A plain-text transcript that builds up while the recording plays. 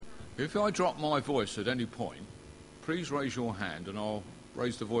If I drop my voice at any point, please raise your hand and I'll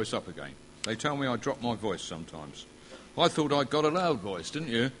raise the voice up again. They tell me I drop my voice sometimes. I thought I'd got a loud voice, didn't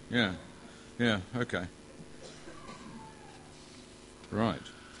you? Yeah, okay. Right.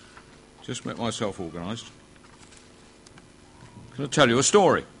 Just make myself organised. Can I tell you a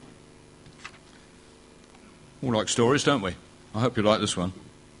story? All like stories, don't we? I hope you like this one.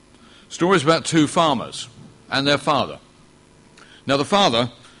 Story's about two farmers and their father. Now, the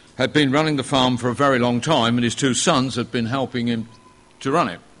father had been running the farm for a very long time, and his two sons had been helping him to run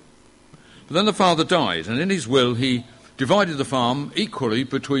it. But then the father died, and in his will he divided the farm equally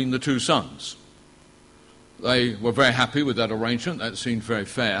between the two sons. They were very happy with that arrangement. That seemed very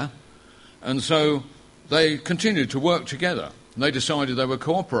fair. And so they continued to work together. They decided they would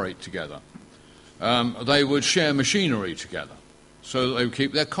cooperate together. They would share machinery together so that they would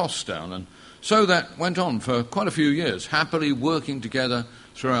keep their costs down. And so that went on for quite a few years, happily working together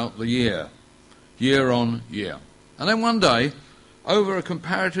throughout the year on year. And then one day, over a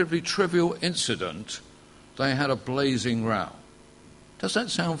comparatively trivial incident, they had a blazing row. Does that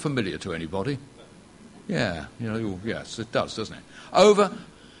sound familiar to anybody? Yeah, yes, it does, doesn't it? Over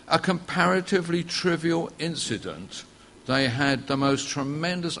a comparatively trivial incident, they had the most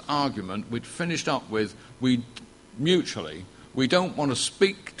tremendous argument, which finished up with, we don't want to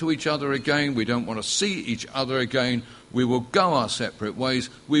speak to each other again, we don't want to see each other again, we will go our separate ways,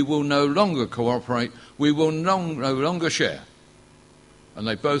 we will no longer cooperate, we will no longer share. And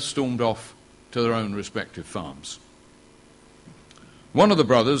they both stormed off to their own respective farms. One of the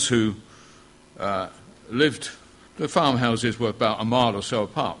brothers who lived, the farmhouses were about a mile or so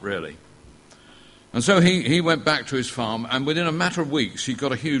apart, really. And so he went back to his farm, and within a matter of weeks he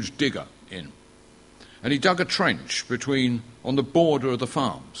got a huge digger in. And he dug a trench on the border of the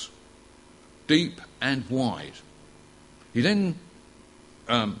farms, deep and wide. He then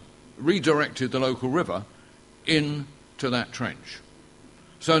redirected the local river into that trench.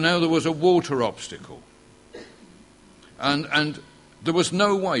 So now there was a water obstacle. And there was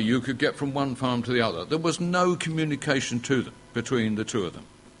no way you could get from one farm to the other. There was no communication between the two of them.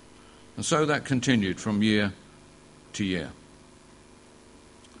 And so that continued from year to year.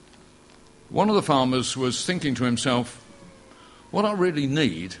 One of the farmers was thinking to himself, what I really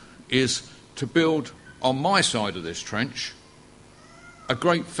need is to build on my side of this trench a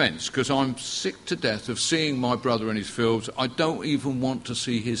great fence, because I'm sick to death of seeing my brother in his fields. I don't even want to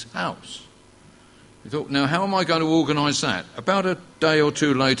see his house. He thought, now how am I going to organise that? About a day or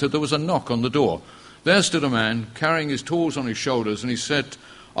two later, there was a knock on the door. There stood a man carrying his tools on his shoulders, and he said,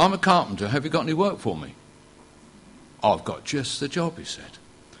 I'm a carpenter, have you got any work for me? I've got just the job, he said.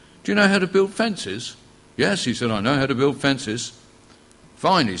 Do you know how to build fences? Yes, he said, I know how to build fences.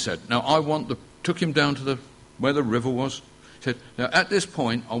 Fine, he said. Now took him down to where the river was. He said, now at this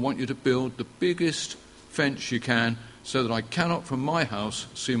point, I want you to build the biggest fence you can so that I cannot from my house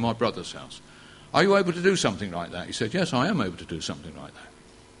see my brother's house. Are you able to do something like that? He said, yes, I am able to do something like that.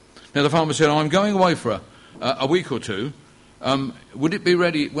 Now the farmer said, I'm going away for a week or two. Would it be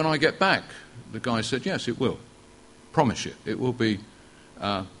ready when I get back? The guy said, yes, it will. Promise you, it will be,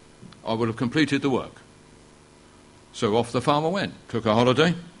 I will have completed the work. So off the farmer went, took a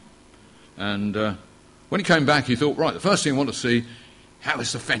holiday, and when he came back he thought, right, the first thing I want to see, how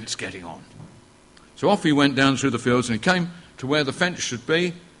is the fence getting on? So off he went down through the fields, and he came to where the fence should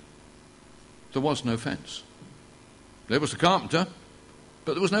be. There was no fence. There was the carpenter,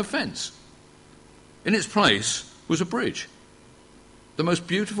 but there was no fence. In its place was a bridge. The most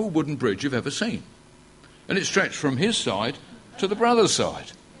beautiful wooden bridge you've ever seen. And it stretched from his side to the brother's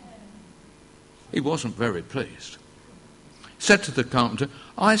side. He wasn't very pleased. He said to the carpenter,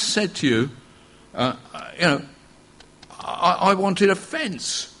 I said to you, I wanted a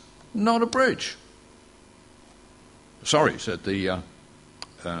fence, not a bridge. Sorry, said the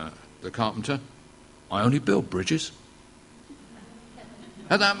carpenter, I only build bridges.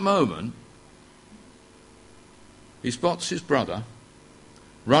 At that moment, he spots his brother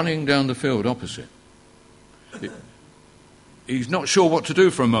running down the field opposite. He's not sure what to do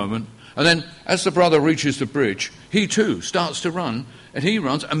for a moment, and then as the brother reaches the bridge, he too starts to run, and he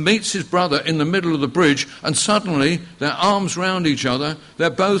runs and meets his brother in the middle of the bridge, and suddenly their arms round each other, they're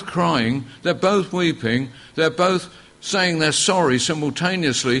both crying, they're both weeping, they're both saying they're sorry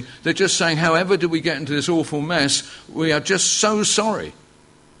simultaneously. They're just saying, however did we get into this awful mess? We are just so sorry.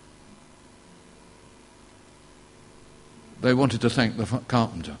 They wanted to thank the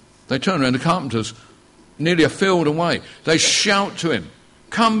carpenter. They turn around, the carpenter's nearly a field away. They shout to him,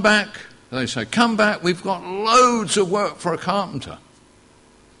 come back. They say, come back, we've got loads of work for a carpenter.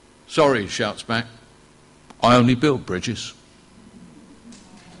 Sorry, he shouts back, I only build bridges.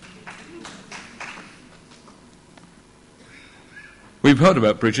 We've heard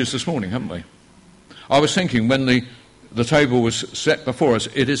about bridges this morning, haven't we? I was thinking when the table was set before us,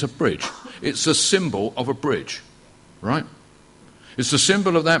 it is a bridge. It's a symbol of a bridge, right? It's the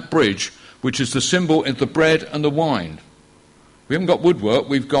symbol of that bridge, which is the symbol of the bread and the wine. We haven't got woodwork,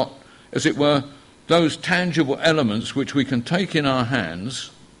 we've got, as it were, those tangible elements which we can take in our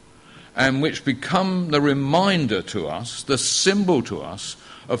hands and which become the reminder to us, the symbol to us,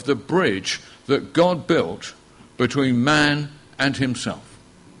 of the bridge that God built between man and himself.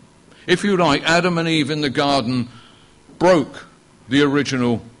 If you like, Adam and Eve in the garden broke the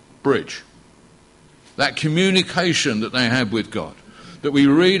original bridge. That communication that they had with God, that we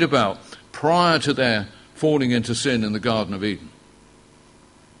read about prior to their falling into sin in the Garden of Eden.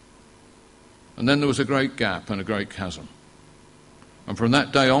 And then there was a great gap and a great chasm. And from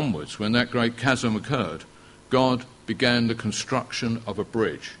that day onwards, when that great chasm occurred, God began the construction of a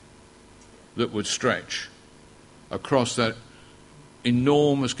bridge that would stretch across that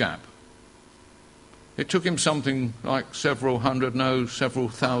enormous gap. It took him something like several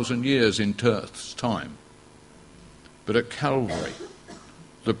thousand years in Earth's time. But at Calvary,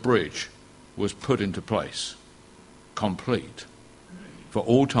 the bridge was put into place, complete, for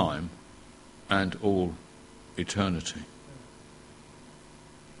all time and all eternity.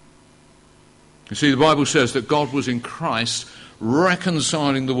 You see, the Bible says that God was in Christ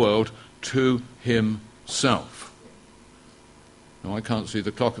reconciling the world to himself. Now, I can't see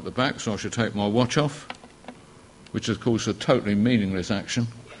the clock at the back, so I should take my watch off, which is, of course, a totally meaningless action.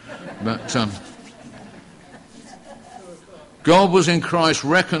 But God was in Christ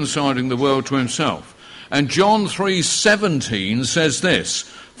reconciling the world to himself. And John 3:17 says this,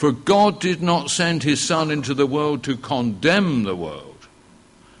 "For God did not send his Son into the world to condemn the world,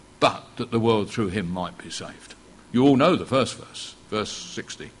 but that the world through him might be saved." You all know the first verse, verse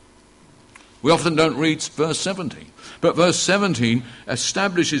 60. We often don't read verse 17. But verse 17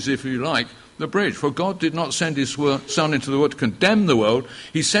 establishes, if you like, the bridge. For God did not send his Son into the world to condemn the world.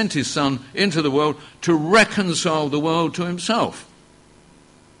 He sent his Son into the world to reconcile the world to himself.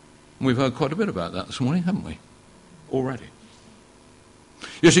 And we've heard quite a bit about that this morning, haven't we? Already.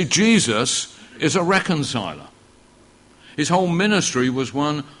 You see, Jesus is a reconciler. His whole ministry was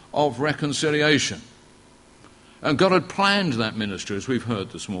one of reconciliation. And God had planned that ministry, as we've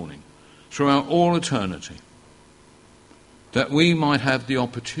heard this morning, throughout all eternity, that we might have the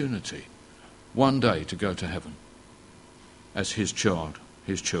opportunity one day to go to heaven as his child,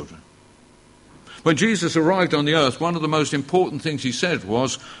 his children. When Jesus arrived on the earth, one of the most important things he said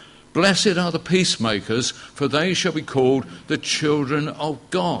was, "Blessed are the peacemakers, for they shall be called the children of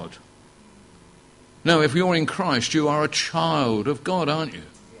God." Now, if you're in Christ, you are a child of God, aren't you?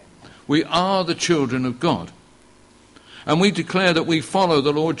 We are the children of God. And we declare that we follow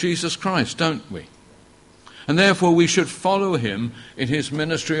the Lord Jesus Christ, don't we? And therefore we should follow him in his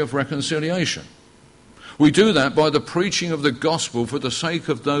ministry of reconciliation. We do that by the preaching of the gospel for the sake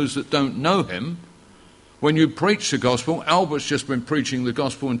of those that don't know him. When you preach the gospel, Albert's just been preaching the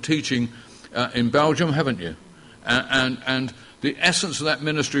gospel and teaching in Belgium, haven't you? And the essence of that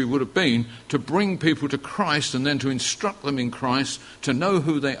ministry would have been to bring people to Christ and then to instruct them in Christ to know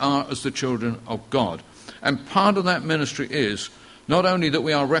who they are as the children of God. And part of that ministry is not only that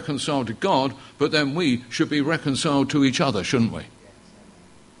we are reconciled to God, but then we should be reconciled to each other, shouldn't we?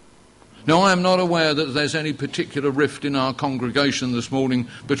 Now, I am not aware that there's any particular rift in our congregation this morning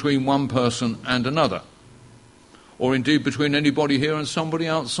between one person and another, or indeed between anybody here and somebody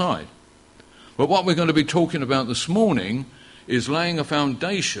outside. But what we're going to be talking about this morning is laying a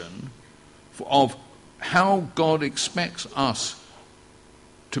foundation of how God expects us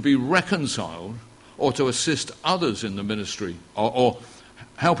to be reconciled or to assist others in the ministry, or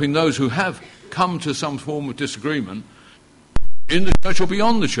helping those who have come to some form of disagreement in the church or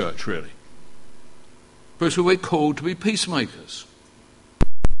beyond the church, really. Because we're called to be peacemakers.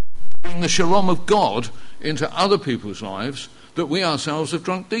 Bring the shalom of God into other people's lives that we ourselves have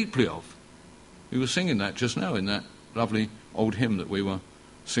drunk deeply of. We were singing that just now in that lovely old hymn that we were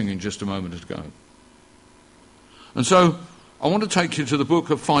singing just a moment ago. And so I want to take you to the book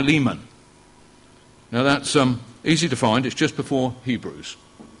of Philemon. Now that's easy to find. It's just before Hebrews.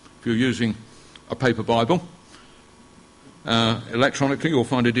 If you're using a paper Bible, electronically you'll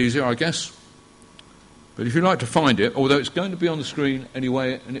find it easier, I guess. But if you'd like to find it, although it's going to be on the screen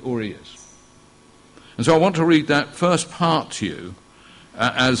anyway, and it already is. And so I want to read that first part to you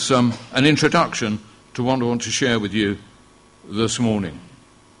as an introduction to what I want to share with you this morning.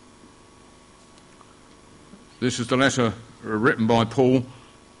 This is the letter written by Paul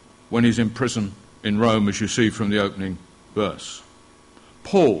when he's in prison in Rome, as you see from the opening verse.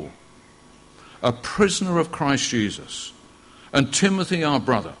 Paul, a prisoner of Christ Jesus, and Timothy our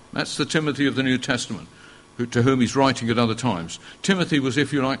brother. That's the Timothy of the New Testament, to whom he's writing at other times. Timothy was,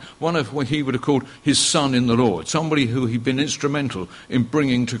 if you like, one of what he would have called his son in the Lord, somebody who he'd been instrumental in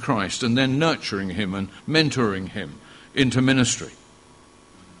bringing to Christ and then nurturing him and mentoring him into ministry.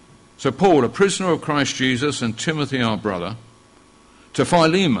 So Paul, a prisoner of Christ Jesus, and Timothy our brother, to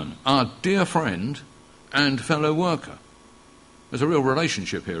Philemon, our dear friend and fellow worker. There's a real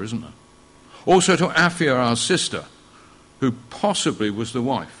relationship here, isn't there? Also to Apphia, our sister, who possibly was the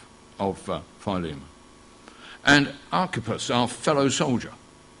wife of Philemon. And Archippus, our fellow soldier.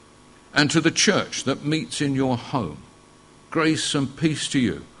 And to the church that meets in your home. Grace and peace to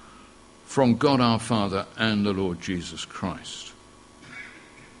you from God our Father and the Lord Jesus Christ.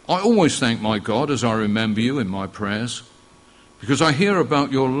 I always thank my God as I remember you in my prayers, because I hear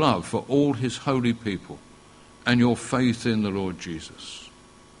about your love for all his holy people and your faith in the Lord Jesus.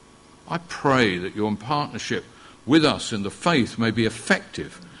 I pray that your partnership with us in the faith may be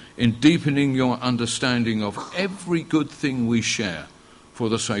effective in deepening your understanding of every good thing we share for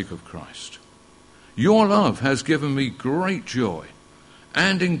the sake of Christ. Your love has given me great joy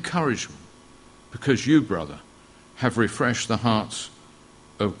and encouragement because you, brother, have refreshed the hearts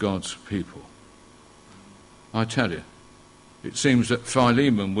of God's people. I tell you, it seems that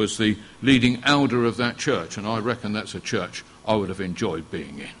Philemon was the leading elder of that church, and I reckon that's a church I would have enjoyed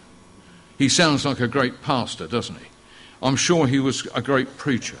being in. He sounds like a great pastor, doesn't he? I'm sure he was a great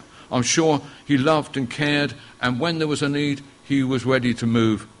preacher. I'm sure he loved and cared, and when there was a need, he was ready to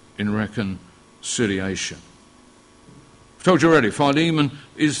move in reconciliation. I've told you already, Philemon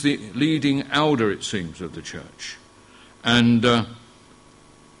is the leading elder, it seems, of the church. And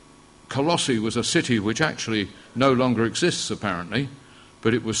Colossae was a city which actually no longer exists, apparently,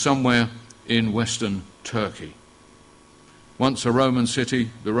 but it was somewhere in western Turkey. Once a Roman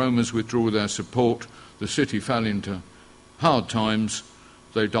city, the Romans withdrew their support. The city fell into hard times.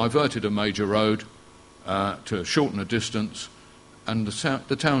 They diverted a major road to shorten a distance, and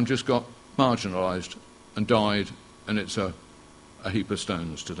the town just got marginalised and died, and it's a heap of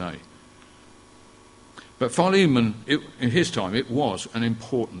stones today. But Philemon, in his time, it was an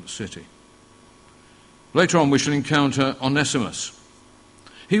important city. Later on we shall encounter Onesimus.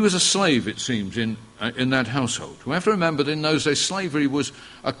 He was a slave, it seems, in that household. We have to remember that in those days slavery was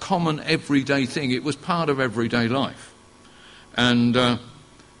a common everyday thing. It was part of everyday life. And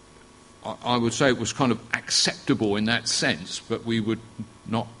I would say it was kind of acceptable in that sense, but we'd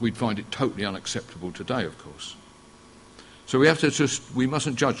find it totally unacceptable today, of course. So we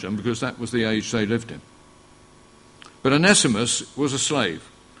mustn't judge them because that was the age they lived in. But Onesimus was a slave,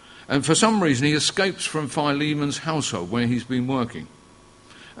 and for some reason he escapes from Philemon's household where he's been working.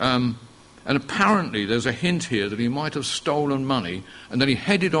 And apparently there's a hint here that he might have stolen money and then he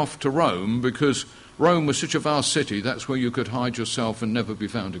headed off to Rome because Rome was such a vast city, that's where you could hide yourself and never be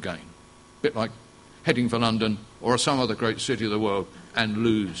found again. A bit like heading for London or some other great city of the world and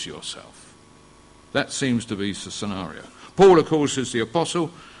lose yourself. That seems to be the scenario. Paul, of course, is the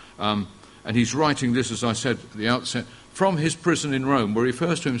apostle, and he's writing this, as I said at the outset, from his prison in Rome, where he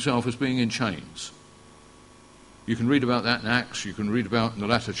refers to himself as being in chains. You can read about that in Acts, you can read about in the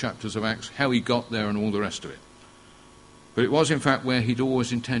latter chapters of Acts how he got there and all the rest of it. But it was, in fact, where he'd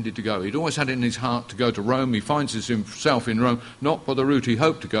always intended to go. He'd always had it in his heart to go to Rome. He finds himself in Rome, not by the route he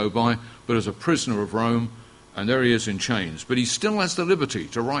hoped to go by, but as a prisoner of Rome, and there he is in chains. But he still has the liberty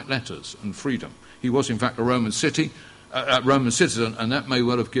to write letters and freedom. He was, in fact, a Roman citizen, and that may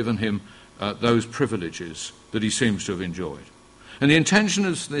well have given him those privileges that he seems to have enjoyed. And the intention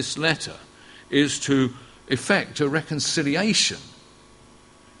of this letter is to effect a reconciliation,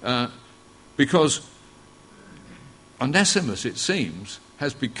 because Onesimus, it seems,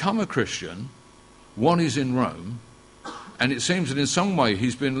 has become a Christian, one is in Rome, and it seems that in some way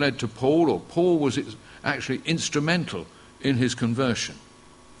he's been led to Paul, or Paul was actually instrumental in his conversion.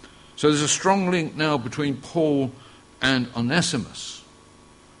 So there's a strong link now between Paul and Onesimus.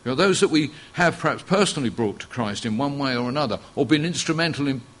 You know, those that we have perhaps personally brought to Christ in one way or another, or been instrumental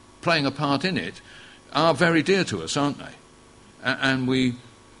in playing a part in it, are very dear to us, aren't they? And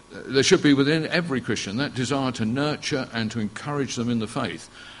there should be within every Christian that desire to nurture and to encourage them in the faith.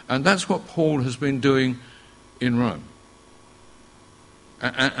 And that's what Paul has been doing in Rome.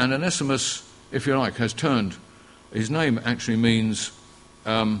 And Onesimus, if you like, has turned, his name actually means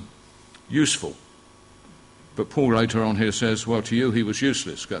useful. But Paul later on here says, well, to you he was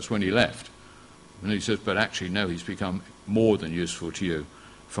useless. That's when he left. And he says, but actually, no, he's become more than useful to you,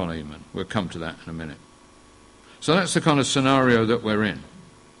 Philemon. We'll come to that in a minute. So that's the kind of scenario that we're in.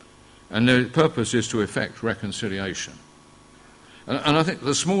 And the purpose is to effect reconciliation. And I think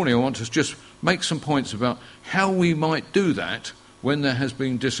this morning I want to just make some points about how we might do that when there has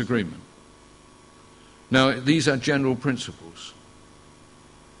been disagreement. Now, these are general principles.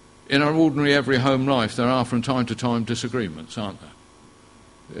 In our ordinary every home life, there are from time to time disagreements, aren't there?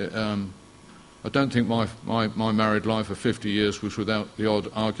 I don't think my married life of 50 years was without the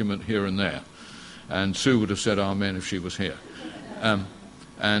odd argument here and there. And Sue would have said amen if she was here.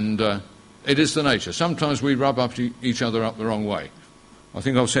 It is the nature. Sometimes we rub up each other up the wrong way. I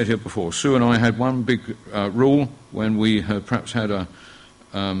think I've said here before, Sue and I had one big rule when we had perhaps had a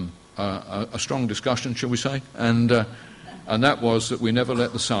strong discussion, shall we say, and that was that we never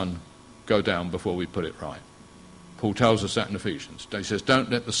let the sun go down before we put it right. Paul tells us that in Ephesians. He says, don't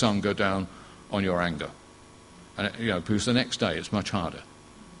let the sun go down on your anger. And because the next day it's much harder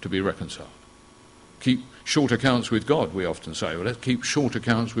to be reconciled. Keep short accounts with God, we often say. Well, let's keep short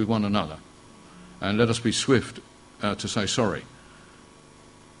accounts with one another. And let us be swift to say sorry,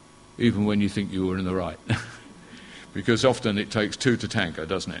 even when you think you were in the right. Because often it takes two to tango,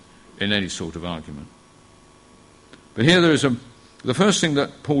 doesn't it, in any sort of argument. But here there is the first thing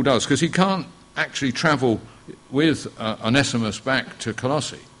that Paul does, because he can't actually travel with Onesimus back to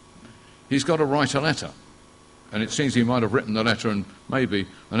Colossae. He's got to write a letter. And it seems he might have written the letter and maybe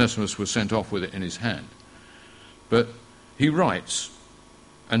Onesimus was sent off with it in his hand. But he writes,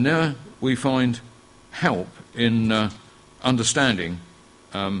 and now we find help in understanding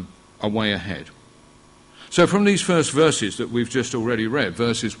a way ahead. So from these first verses that we've just already read,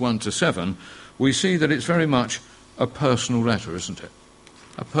 verses 1 to 7, we see that it's very much a personal letter, isn't it?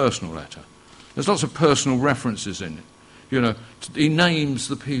 A personal letter. There's lots of personal references in it. He names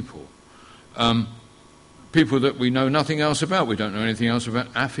the people. People that we know nothing else about. We don't know anything else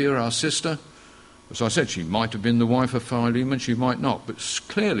about Aphia, our sister. As I said, she might have been the wife of Philemon, she might not, but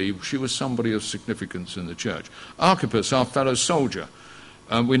clearly she was somebody of significance in the church. Archippus, our fellow soldier,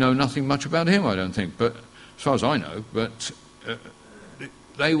 we know nothing much about him, I don't think, but as far as I know, but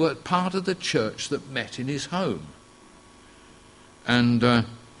they were part of the church that met in his home. And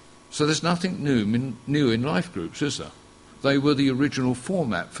so there's nothing new in life groups, is there? They were the original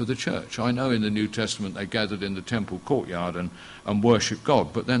format for the church. I know in the New Testament they gathered in the temple courtyard and worshipped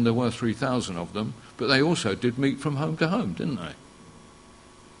God, but then there were 3,000 of them, but they also did meet from home to home, didn't they?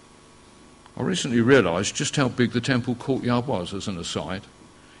 I recently realised just how big the temple courtyard was, as an aside.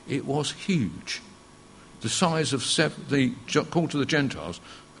 It was huge. The size of the call to the Gentiles,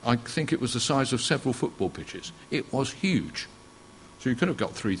 I think it was the size of several football pitches. It was huge. So you could have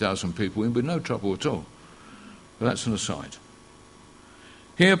got 3,000 people in with no trouble at all. But that's an aside.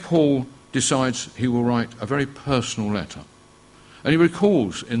 Here Paul decides he will write a very personal letter. And he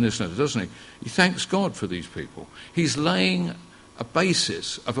recalls in this letter, doesn't he? He thanks God for these people. He's laying a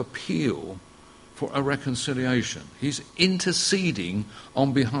basis of appeal for a reconciliation. He's interceding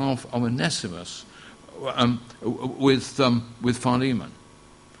on behalf of Onesimus with Philemon.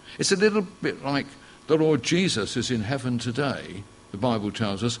 It's a little bit like the Lord Jesus is in heaven today, the Bible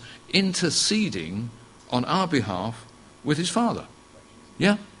tells us, interceding on our behalf with his Father.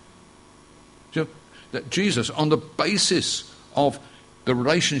 Yeah? So that Jesus, on the basis of the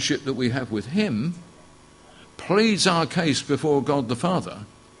relationship that we have with him, pleads our case before God the Father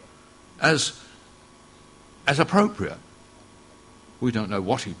as appropriate. We don't know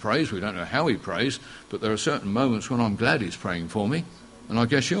what he prays, we don't know how he prays, but there are certain moments when I'm glad he's praying for me, and I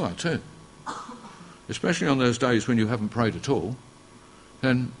guess you are too. Especially on those days when you haven't prayed at all,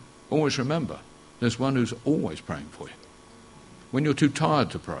 then always remember, there's one who's always praying for you. When you're too tired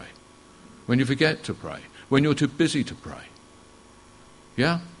to pray, when you forget to pray, when you're too busy to pray.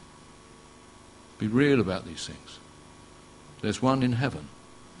 Yeah? Be real about these things. There's one in heaven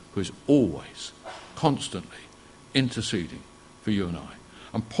who is always, constantly interceding for you and I.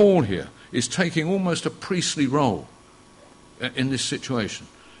 And Paul here is taking almost a priestly role in this situation,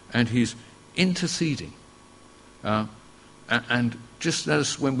 and he's interceding. And just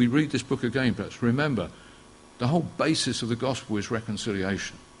as when we read this book again, perhaps remember, the whole basis of the gospel is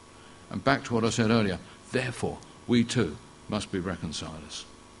reconciliation. And back to what I said earlier, therefore, we too must be reconcilers,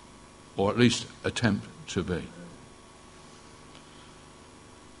 or at least attempt to be.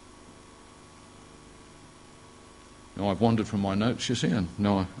 Now, I've wandered from my notes, you see, and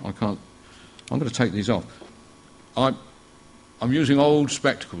no, I can't. I'm going to take these off. I'm using old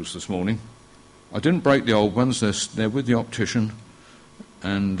spectacles this morning. I didn't break the old ones. They're with the optician,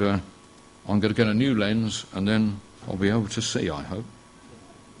 and I'm going to get a new lens, and then I'll be able to see, I hope.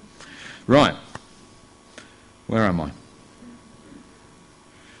 Right. Where am I?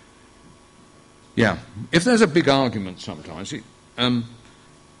 Yeah. If there's a big argument sometimes,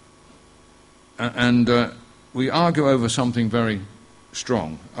 we argue over something very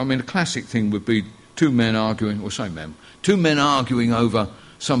strong. I mean, a classic thing would be two men arguing over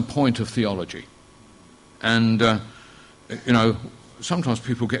some point of theology. And, sometimes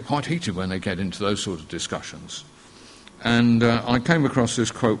people get quite heated when they get into those sort of discussions. And I came across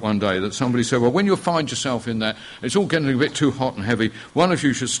this quote one day that somebody said, well, when you find yourself in that, it's all getting a bit too hot and heavy, one of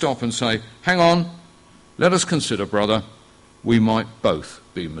you should stop and say, hang on, let us consider, brother, we might both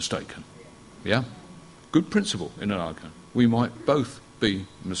be mistaken. Yeah? Good principle in an argument. We might both be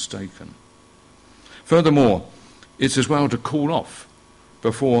mistaken. Furthermore, it's as well to cool off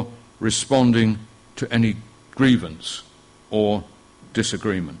before responding to any grievance or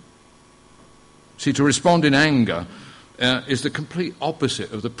disagreement. See, to respond in anger is the complete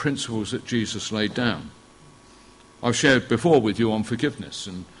opposite of the principles that Jesus laid down. I've shared before with you on forgiveness,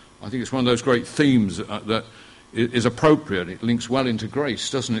 and I think it's one of those great themes that is appropriate. It links well into grace,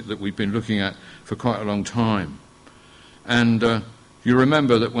 doesn't it, that we've been looking at for quite a long time. And you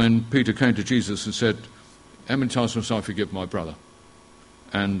remember that when Peter came to Jesus and said, how many times must I forgive my brother?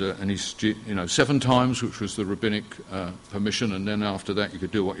 And he's, 7 times, which was the rabbinic permission, and then after that you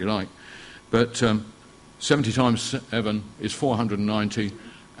could do what you like. But 70 times 7 is 490,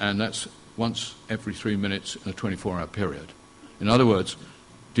 and that's once every 3 minutes in a 24-hour period. In other words,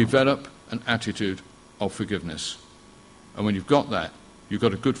 develop an attitude of forgiveness. And when you've got that, you've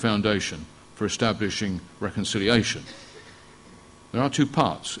got a good foundation for establishing reconciliation. There are 2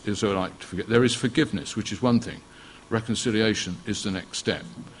 parts, as I like to forget. There is forgiveness, which is one thing. Reconciliation is the next step.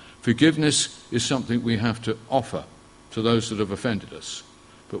 Forgiveness is something we have to offer to those that have offended us,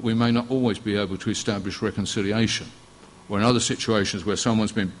 but we may not always be able to establish reconciliation. Or in other situations where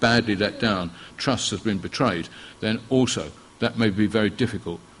someone's been badly let down, trust has been betrayed, then also that may be very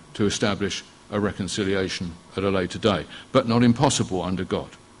difficult to establish a reconciliation at a later day, but not impossible under God.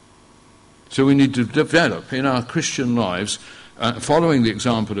 So we need to develop in our Christian lives, following the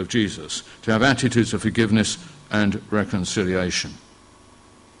example of Jesus, to have attitudes of forgiveness and reconciliation.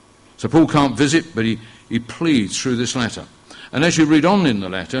 So Paul can't visit, but he pleads through this letter. And as you read on in the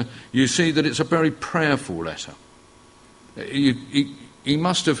letter, you see that it's a very prayerful letter. He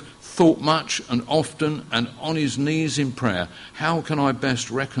must have thought much and often and on his knees in prayer, how can I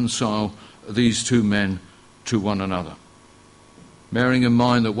best reconcile these 2 men to one another? Bearing in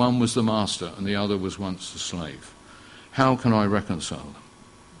mind that one was the master and the other was once the slave. How can I reconcile them?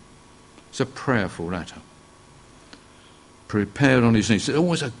 It's a prayerful letter. Prepared on his knees. It's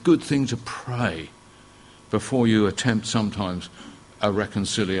always a good thing to pray before you attempt sometimes a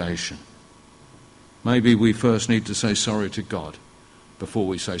reconciliation. Maybe we first need to say sorry to God before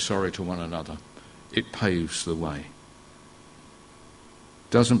we say sorry to one another. It paves the way.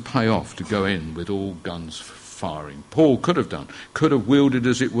 Doesn't pay off to go in with all guns firing. Paul could have wielded,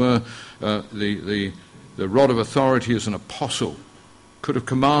 as it were, the rod of authority as an apostle. Could have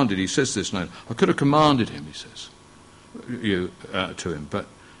commanded, he says this now, I could have commanded him, he says, to him, but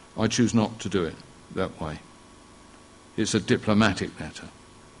I choose not to do it that way. It's a diplomatic matter.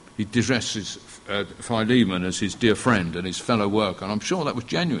 He addresses Philemon as his dear friend and his fellow worker, and I'm sure that was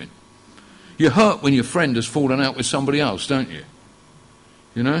genuine. You hurt when your friend has fallen out with somebody else, don't you?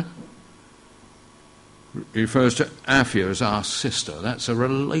 You know? He refers to Apphia as our sister. That's a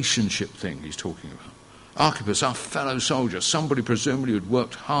relationship thing he's talking about. Archippus, our fellow soldier, somebody presumably who'd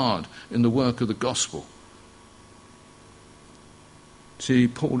worked hard in the work of the gospel. See,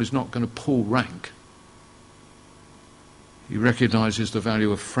 Paul is not going to pull rank. He recognises the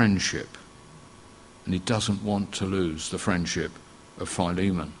value of friendship, and he doesn't want to lose the friendship of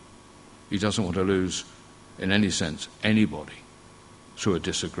Philemon. He doesn't want to lose, in any sense, anybody through a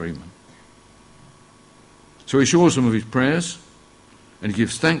disagreement. So he assures them of his prayers, and he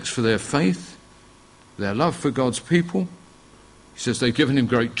gives thanks for their faith, their love for God's people. He says they've given him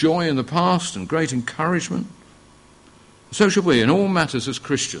great joy in the past and great encouragement. So should we, in all matters as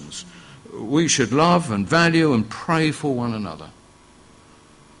Christians. We should love and value and pray for one another.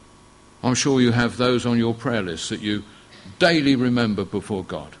 I'm sure you have those on your prayer list that you daily remember before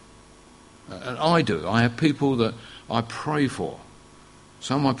God. And I do. I have people that I pray for.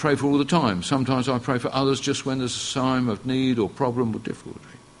 Some I pray for all the time. Sometimes I pray for others just when there's a time of need or problem or difficulty.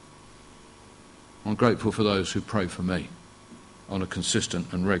 I'm grateful for those who pray for me on a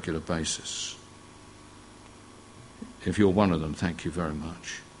consistent and regular basis. If you're one of them, thank you very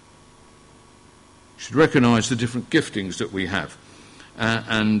much. You should recognise the different giftings that we have,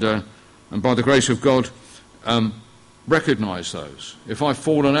 and by the grace of God, recognise those. If I've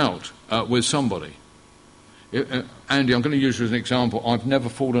fallen out with somebody, Andy, I'm going to use you as an example. I've never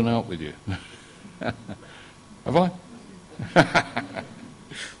fallen out with you. Have I?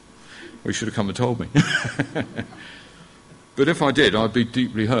 Well, you should have come and told me. But if I did, I'd be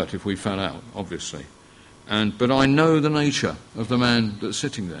deeply hurt if we fell out, obviously. But I know the nature of the man that's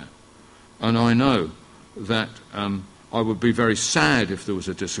sitting there. And I know that I would be very sad if there was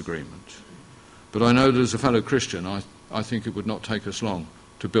a disagreement. But I know that as a fellow Christian, I think it would not take us long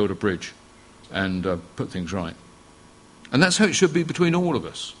to build a bridge and put things right. And that's how it should be between all of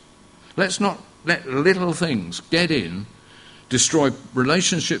us. Let's not let little things get in, destroy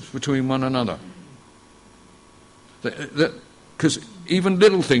relationships between one another. Because even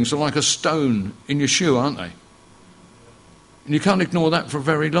little things are like a stone in your shoe, aren't they? And you can't ignore that for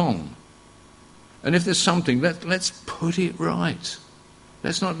very long. And if there's something, let's put it right.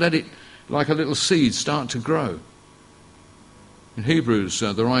 Let's not let it, like a little seed, start to grow. In Hebrews,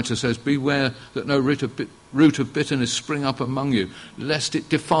 the writer says, beware that no root of bitterness spring up among you, lest it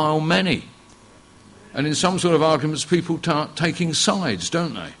defile many. And in some sort of arguments, people start taking sides,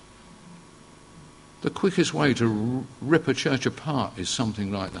 don't they? The quickest way to rip a church apart is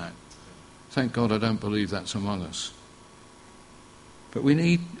something like that. Thank God I don't believe that's among us. But we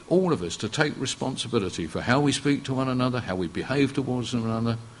need all of us to take responsibility for how we speak to one another, how we behave towards one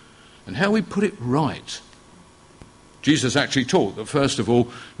another, and how we put it right. Jesus actually taught that, first of all,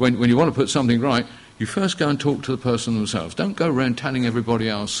 when you want to put something right, you first go and talk to the person themselves. Don't go around telling everybody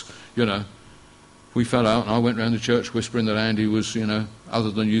else, we fell out and I went around the church whispering that Andy was, other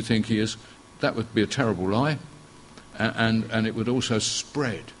than you think he is. That would be a terrible lie. And it would also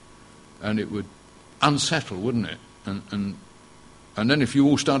spread. And it would unsettle, wouldn't it? And then if you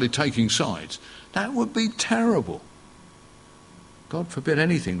all started taking sides, that would be terrible. God forbid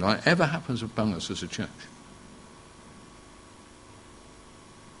anything like ever happens among us as a church.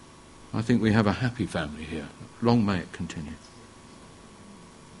 I think we have a happy family here. Long may it continue.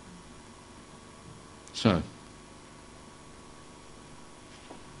 So,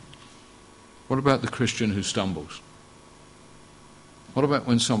 what about the Christian who stumbles? What about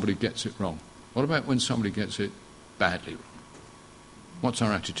when somebody gets it wrong? What about when somebody gets it badly wrong? What's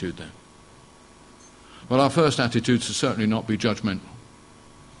our attitude then? Well, our first attitude should certainly not be judgmental.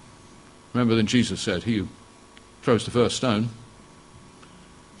 Remember then Jesus said, he who throws the first stone.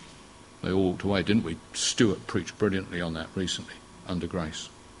 They all walked away, didn't we? Stuart preached brilliantly on that recently, under grace.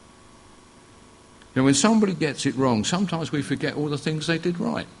 When somebody gets it wrong, sometimes we forget all the things they did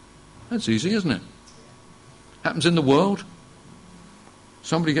right. That's easy, isn't it? Happens in the world.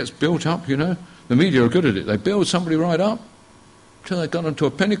 Somebody gets built up, The media are good at it. They build somebody right up till they've got them to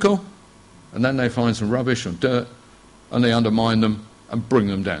a pinnacle, and then they find some rubbish and dirt, and they undermine them and bring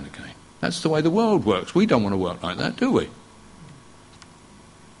them down again. That's the way the world works. We don't want to work like that, do we?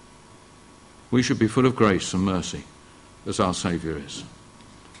 We should be full of grace and mercy, as our Saviour is.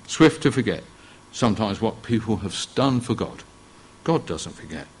 Swift to forget sometimes what people have done for God. God doesn't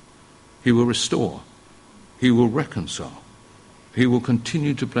forget. He will restore. He will reconcile. He will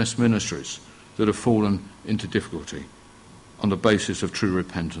continue to bless ministries that have fallen into difficulty on the basis of true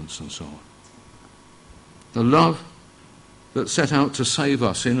repentance and so on. The love that set out to save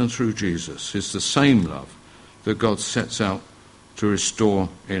us in and through Jesus is the same love that God sets out to restore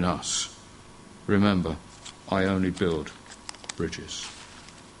in us. Remember, I only build bridges.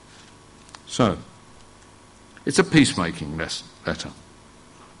 So, it's a peacemaking letter.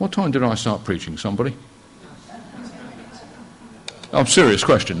 What time did I start preaching, somebody? Oh, serious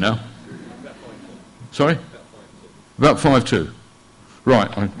question now. Sorry? About 5:02.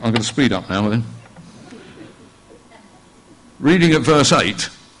 Right, I'm going to speed up now then. Reading at verse 8.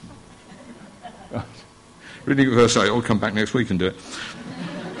 Reading at verse 8. I'll come back next week and do it.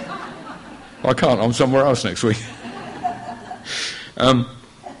 I can't, I'm somewhere else next week.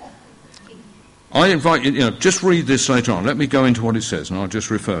 I invite you, just read this later on. Let me go into what it says and I'll just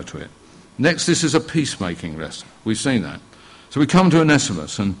refer to it. Next, this is a peacemaking lesson. We've seen that. So we come to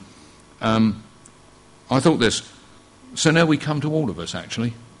Onesimus, and I thought this. So now we come to all of us,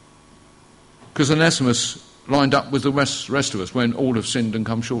 actually. Because Onesimus lined up with the rest of us when all have sinned and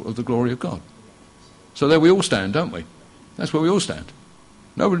come short of the glory of God. So there we all stand, don't we? That's where we all stand.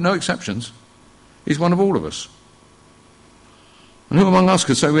 No exceptions. He's one of all of us. And who among us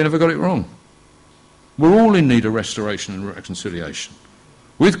could say we never got it wrong? We're all in need of restoration and reconciliation.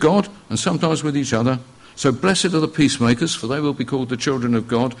 With God and sometimes with each other. So blessed are the peacemakers, for they will be called the children of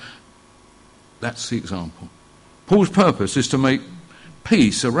God. That's the example. Paul's purpose is to make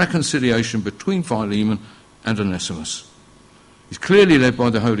peace, a reconciliation between Philemon and Onesimus. He's clearly led by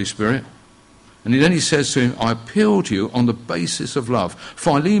the Holy Spirit. And then he says to him, I appeal to you on the basis of love.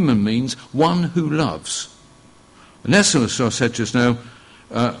 Philemon means one who loves. Onesimus, I said just now,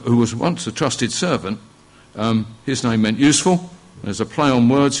 who was once a trusted servant, his name meant useful. There's a play on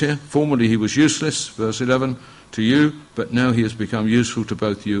words here. Formerly he was useless, verse 11, to you, but now he has become useful to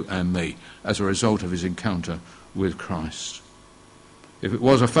both you and me as a result of his encounter with Christ. If it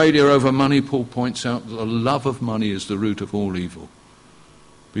was a failure over money, Paul points out that the love of money is the root of all evil.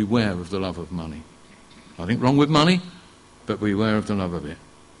 Beware of the love of money. Nothing wrong with money, but beware of the love of it.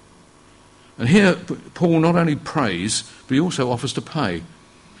 And here Paul not only prays, but he also offers to pay.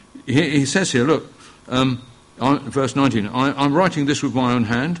 He says here, look, verse 19, I'm writing this with my own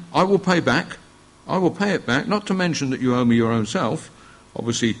hand. I will pay back. I will pay it back, not to mention that you owe me your own self.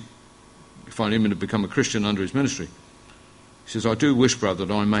 Obviously, Philemon had become a Christian under his ministry. He says, I do wish, brother,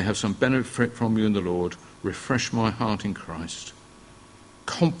 that I may have some benefit from you in the Lord. Refresh my heart in Christ.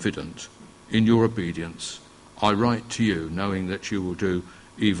 Confident in your obedience, I write to you, knowing that you will do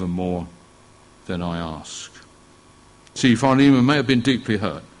even more than I ask. See, Philemon may have been deeply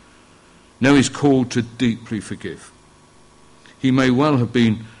hurt. Now he's called to deeply forgive. He may well have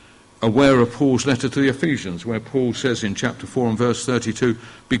been aware of Paul's letter to the Ephesians, where Paul says in chapter 4 and verse 32,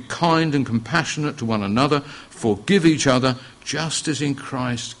 be kind and compassionate to one another, forgive each other, just as in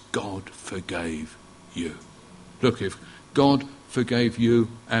Christ God forgave you. Look, if God forgave you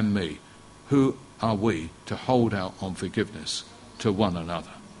and me, who are we to hold out on forgiveness to one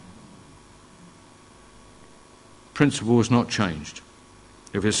another? Principle has not changed.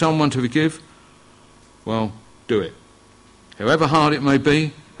 If there's someone to forgive, well, do it. However hard it may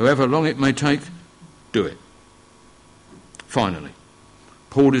be, however long it may take, do it. Finally,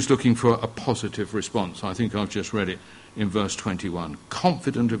 Paul is looking for a positive response. I think I've just read it in verse 21.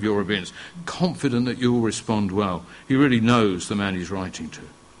 Confident of your obedience, confident that you will respond well. He really knows the man he's writing to.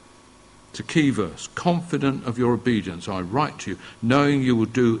 It's a key verse. Confident of your obedience, I write to you, knowing you will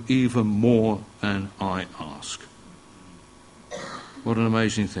do even more than I ask. What an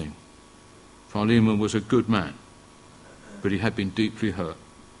amazing thing. Philemon was a good man, but he had been deeply hurt.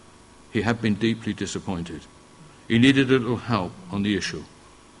 He had been deeply disappointed. He needed a little help on the issue,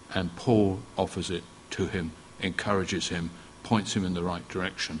 and Paul offers it to him, encourages him, points him in the right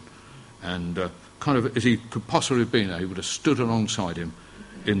direction, and kind of as he could possibly have been, he would have stood alongside him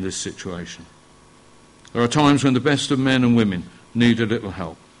in this situation. There are times when the best of men and women need a little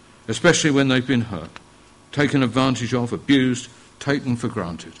help, especially when they've been hurt, taken advantage of, abused, taken for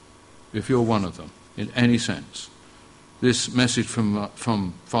granted. If you're one of them, in any sense, this message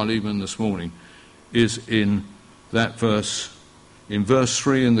from Philemon this morning is in that verse, in verse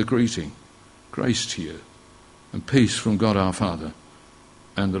 3 in the greeting. Grace to you and peace from God our Father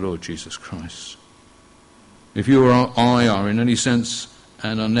and the Lord Jesus Christ. If you or I are in any sense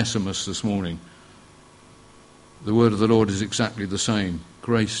an Onesimus this morning, the word of the Lord is exactly the same.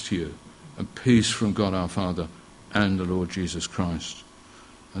 Grace to you and peace from God our Father and the Lord Jesus Christ.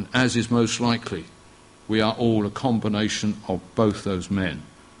 And as is most likely, we are all a combination of both those men.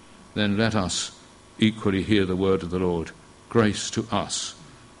 Then let us equally hear the word of the Lord. Grace to us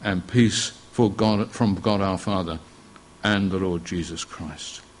and peace from God our Father and the Lord Jesus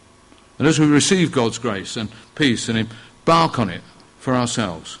Christ. And as we receive God's grace and peace and embark on it for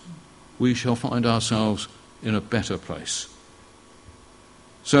ourselves, we shall find ourselves in a better place.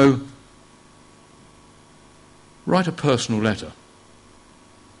 So, write a personal letter.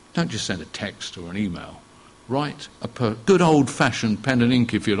 Don't just send a text or an email. Write a good old-fashioned pen and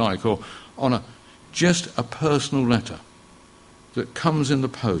ink, if you like, or on just a personal letter that comes in the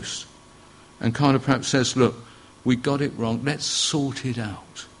post and kind of perhaps says, look, we got it wrong, let's sort it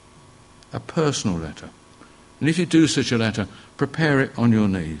out. A personal letter. And if you do such a letter, prepare it on your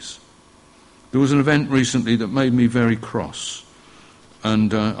knees. There was an event recently that made me very cross.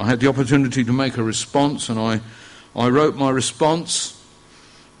 And I had the opportunity to make a response, and I wrote my response,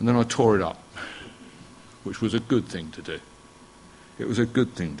 and then I tore it up, which was a good thing to do. It was a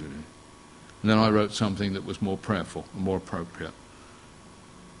good thing to do. And then I wrote something that was more prayerful and more appropriate.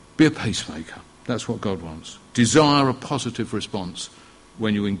 Be a peacemaker. That's what God wants. Desire a positive response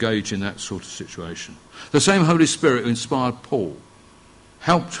when you engage in that sort of situation. The same Holy Spirit who inspired Paul,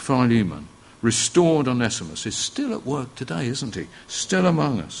 helped Philemon, restored Onesimus, is still at work today, isn't he? Still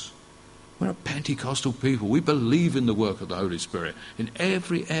among us. We're a Pentecostal people. We believe in the work of the Holy Spirit in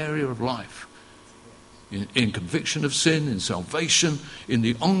every area of life. In conviction of sin, in salvation, in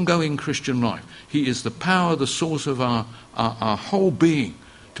the ongoing Christian life. He is the power, the source of our whole being.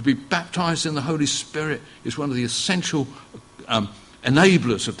 To be baptized in the Holy Spirit is one of the essential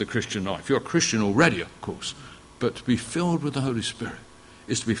enablers of the Christian life. You're a Christian already, of course, but to be filled with the Holy Spirit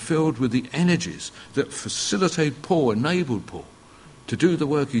is to be filled with the energies that facilitate Paul, enabled Paul to do the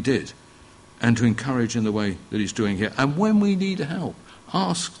work he did and to encourage in the way that he's doing here. And when we need help,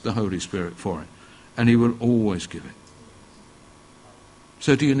 ask the Holy Spirit for it, and he will always give it.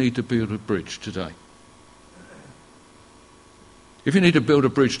 So do you need to build a bridge today? If you need to build a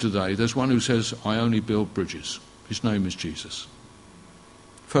bridge today, there's one who says, I only build bridges. His name is Jesus.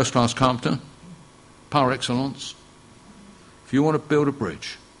 First-class carpenter, par excellence. If you want to build a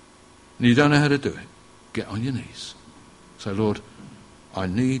bridge and you don't know how to do it, get on your knees. Say, Lord, I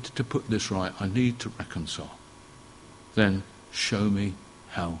need to put this right. I need to reconcile. Then show me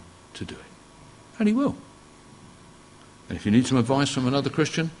how to do it. And he will. And if you need some advice from another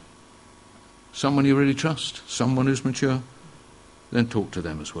Christian, someone you really trust, someone who's mature, then talk to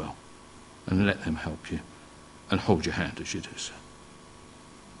them as well. And let them help you. And hold your hand as you do so.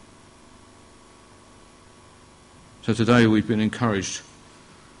 So today we've been encouraged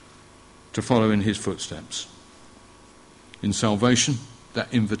to follow in his footsteps. In salvation,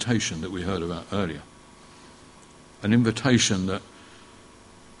 that invitation that we heard about earlier. An invitation that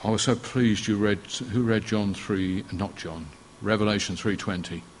I was so pleased you read, who read Revelation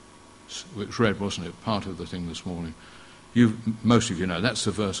 3:20. It was read, wasn't it? Part of the thing this morning. Most of you know, that's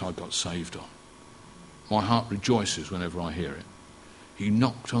the verse I got saved on. My heart rejoices whenever I hear it. He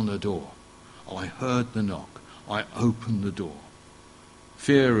knocked on the door. I heard the knock. I opened the door.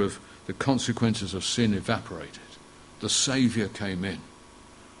 Fear of the consequences of sin evaporated. The Saviour came in.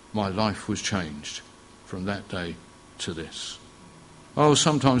 My life was changed from that day to this. Oh,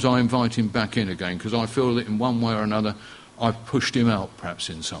 sometimes I invite him back in again because I feel that in one way or another I've pushed him out perhaps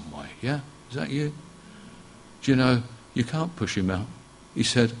in some way. Yeah? Is that you? Do you know, you can't push him out. He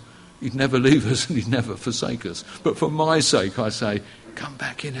said he'd never leave us and he'd never forsake us. But for my sake I say, come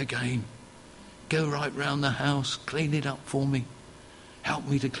back in again. Go right round the house. Clean it up for me. Help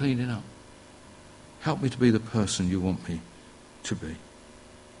me to clean it up. Help me to be the person you want me to be.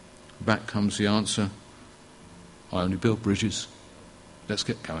 Back comes the answer. I only build bridges. Let's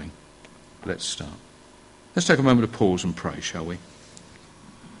get going. Let's start. Let's take a moment to pause and pray, shall we?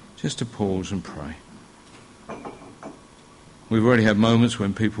 Just to pause and pray. We've already had moments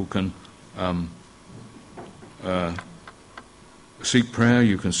when people can seek prayer.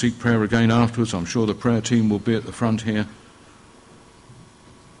 You can seek prayer again afterwards. I'm sure the prayer team will be at the front here.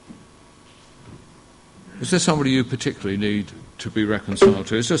 Is there somebody you particularly need to be reconciled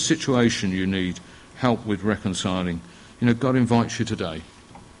to? Is there a situation you need help with reconciling? You know, God invites you today.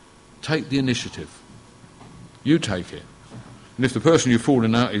 Take the initiative. You take it. And if the person you've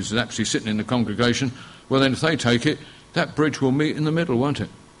fallen out is actually sitting in the congregation, well then if they take it, that bridge will meet in the middle, won't it?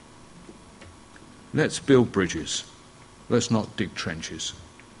 Let's build bridges. Let's not dig trenches.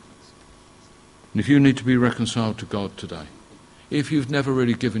 And if you need to be reconciled to God today, if you've never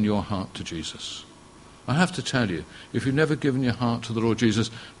really given your heart to Jesus, I have to tell you, if you've never given your heart to the Lord Jesus,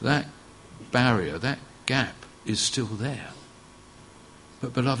 that barrier, that gap is still there.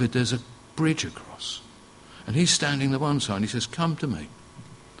 But beloved, there's a bridge across. And he's standing the one side and he says, come to me.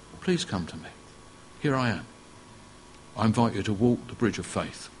 Please come to me. Here I am. I invite you to walk the bridge of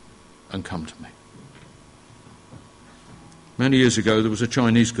faith and come to me. Many years ago, there was a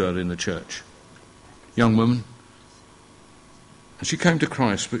Chinese girl in the church, young woman, and she came to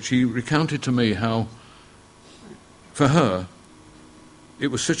Christ, but she recounted to me how, for her, it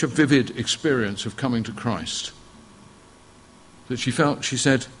was such a vivid experience of coming to Christ that she felt, she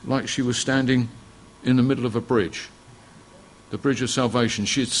said, like she was standing in the middle of a bridge, the bridge of salvation.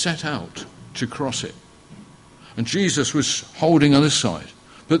 She had set out to cross it. And Jesus was holding on this side,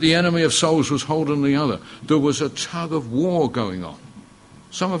 but the enemy of souls was holding on the other. There was a tug of war going on.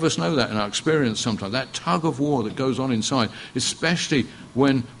 Some of us know that in our experience sometimes, that tug of war that goes on inside, especially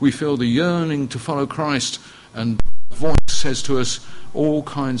when we feel the yearning to follow Christ and the voice says to us all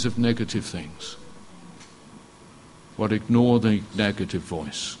kinds of negative things. But ignore the negative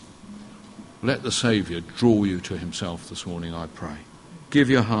voice. Let the Saviour draw you to himself this morning, I pray. Give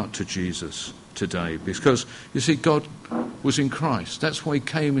your heart to Jesus today, because, you see, God was in Christ. That's why he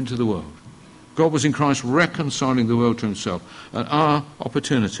came into the world. God was in Christ reconciling the world to himself. And our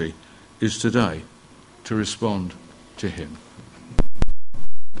opportunity is today to respond to him.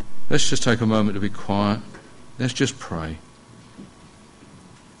 Let's just take a moment to be quiet. Let's just pray.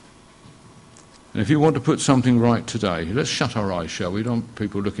 And if you want to put something right today, let's shut our eyes, shall we? Don't want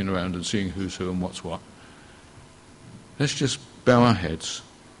people looking around and seeing who's who and what's what. Let's just bow our heads.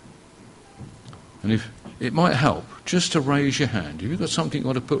 And if it might help, just to raise your hand. If you've got something you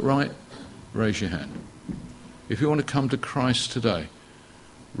want to put right, raise your hand. If you want to come to Christ today,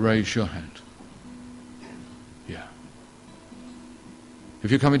 raise your hand. Yeah. If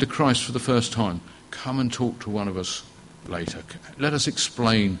you're coming to Christ for the first time, come and talk to one of us later. Let us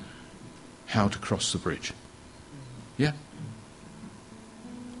explain how to cross the bridge. Yeah?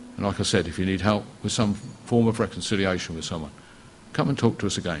 And like I said, if you need help with some form of reconciliation with someone, come and talk to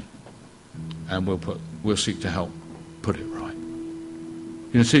us again, and we'll seek to help put it right.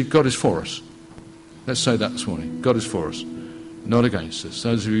 You see, God is for us. Let's say that this morning. God is for us, not against us.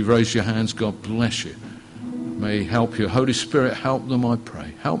 Those of you who raised your hands, God bless you. May He help you. Holy Spirit, help them, I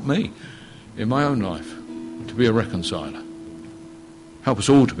pray. Help me in my own life to be a reconciler. Help us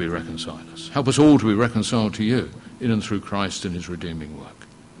all to be reconcilers. Help us all to be reconciled to you in and through Christ and His redeeming work.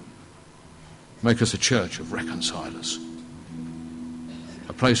 Make us a church of reconcilers,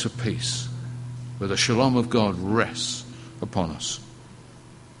 a place of peace where the shalom of God rests upon us.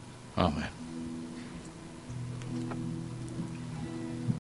 Amen.